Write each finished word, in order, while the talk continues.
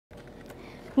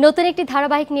নতুন একটি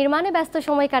ধারাবাহিক নির্মাণে ব্যস্ত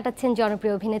সময় কাটাচ্ছেন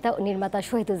জনপ্রিয় অভিনেতা ও নির্মাতা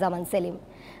শহীদুজ্জামান সেলিম।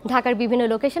 ঢাকার বিভিন্ন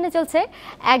লোকেশনে চলছে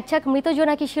এক ঝাঁক মৃত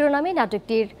জোনাকি শিরোনামে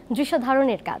নাটকটির দৃশ্য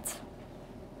ধারণের কাজ।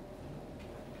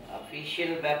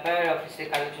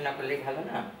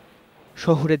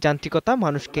 শহুরে যান্ত্রিকতা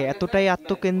মানুষকে এতটাই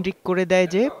আত্মকেন্দ্রিক করে দেয়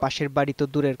যে পাশের বাড়ি তো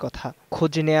দূরের কথা,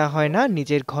 খোঁজ নেওয়া হয় না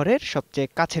নিজের ঘরের সবচেয়ে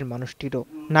কাছের মানুষটিরও।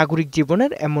 নাগরিক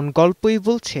জীবনের এমন গল্পই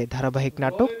বলছে ধারাবাহিক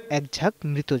নাটক এক ঝাঁক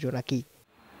মৃত জোনাকি।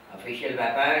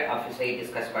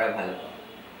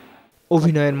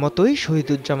 অভিনয়ের মতোই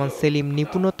শহীদুজ্জামান সেলিম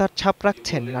নিপুণতার ছাপ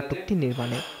রাখছেন নাটকটি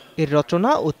নির্মাণে। এর রচনা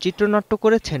ও চিত্রনাট্য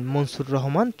করেছেন মনসুর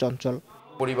রহমান চঞ্চল।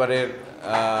 পরিবারের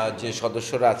যে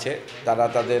সদস্যরা আছে তারা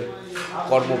তাদের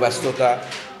কর্মব্যস্ততা,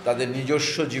 তাদের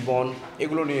নিজস্ব জীবন,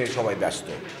 এগুলো নিয়ে সবাই ব্যস্ত।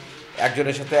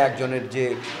 একজনের সাথে একজনের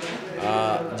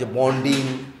যে বন্ডিং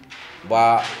বা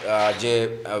যে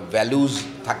ভ্যালুজ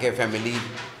থাকে ফ্যামিলির,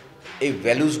 এই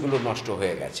ভ্যালুজগুলো নষ্ট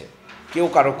হয়ে গেছে। কেউ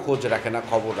কারো খোঁজ রাখে না,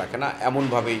 খবর রাখে না,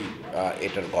 এমনভাবেই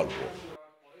এটার গল্প।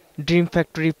 ড্রিম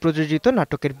ফ্যাক্টরি প্রযোজিত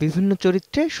নাটকের বিভিন্ন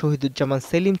চরিত্রে শহীদুজ্জামান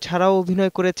সেলিম ছাড়াও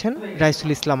অভিনয় করেছেন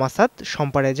রাইসুল ইসলাম আসাদ,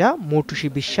 শম্পা রেজা, মৌটুসী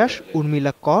বিশ্বাস,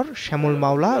 উর্মিলা কর, শ্যামল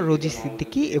মাওলা, রোজি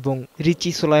সিদ্দিকী এবং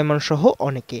রিচি সোলাইমান সহ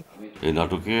অনেকে। এই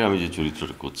নাটকে আমি যে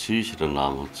চরিত্রটা করছি সেটার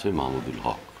নাম হচ্ছে মাহমুদুল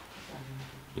হক।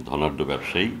 ধনাঢ্য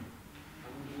ব্যবসায়ী,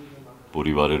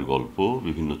 পরিবারের গল্প,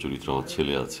 বিভিন্ন চরিত্র, আমার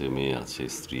ছেলে আছে, মেয়ে আছে,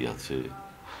 স্ত্রী আছে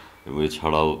এবং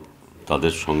এছাড়াও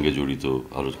তাদের সঙ্গে জড়িত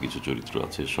আরও কিছু চরিত্র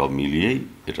আছে। সব মিলিয়েই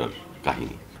এটার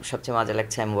কাহিনী। সবচেয়ে মজা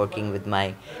লাগছে I am working with my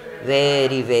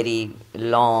very very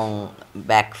long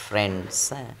back friends.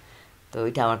 হ্যাঁ, তো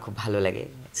ওইটা আমার খুব ভালো লাগে।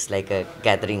 It's like a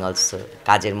gathering also,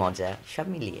 কাজের মজা সব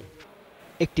মিলিয়ে।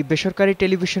 একটি বেসরকারি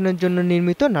টেলিভিশনের জন্য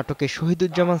নির্মিত নাটকে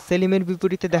শহীদুজ্জামান সেলিমের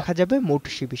বিপরীতে দেখা যাবে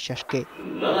মৌটুসী বিশ্বাসকে।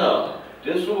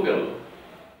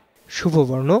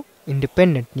 শুভবর্ণ,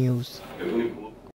 ইন্ডিপেন্ডেন্ট নিউজ।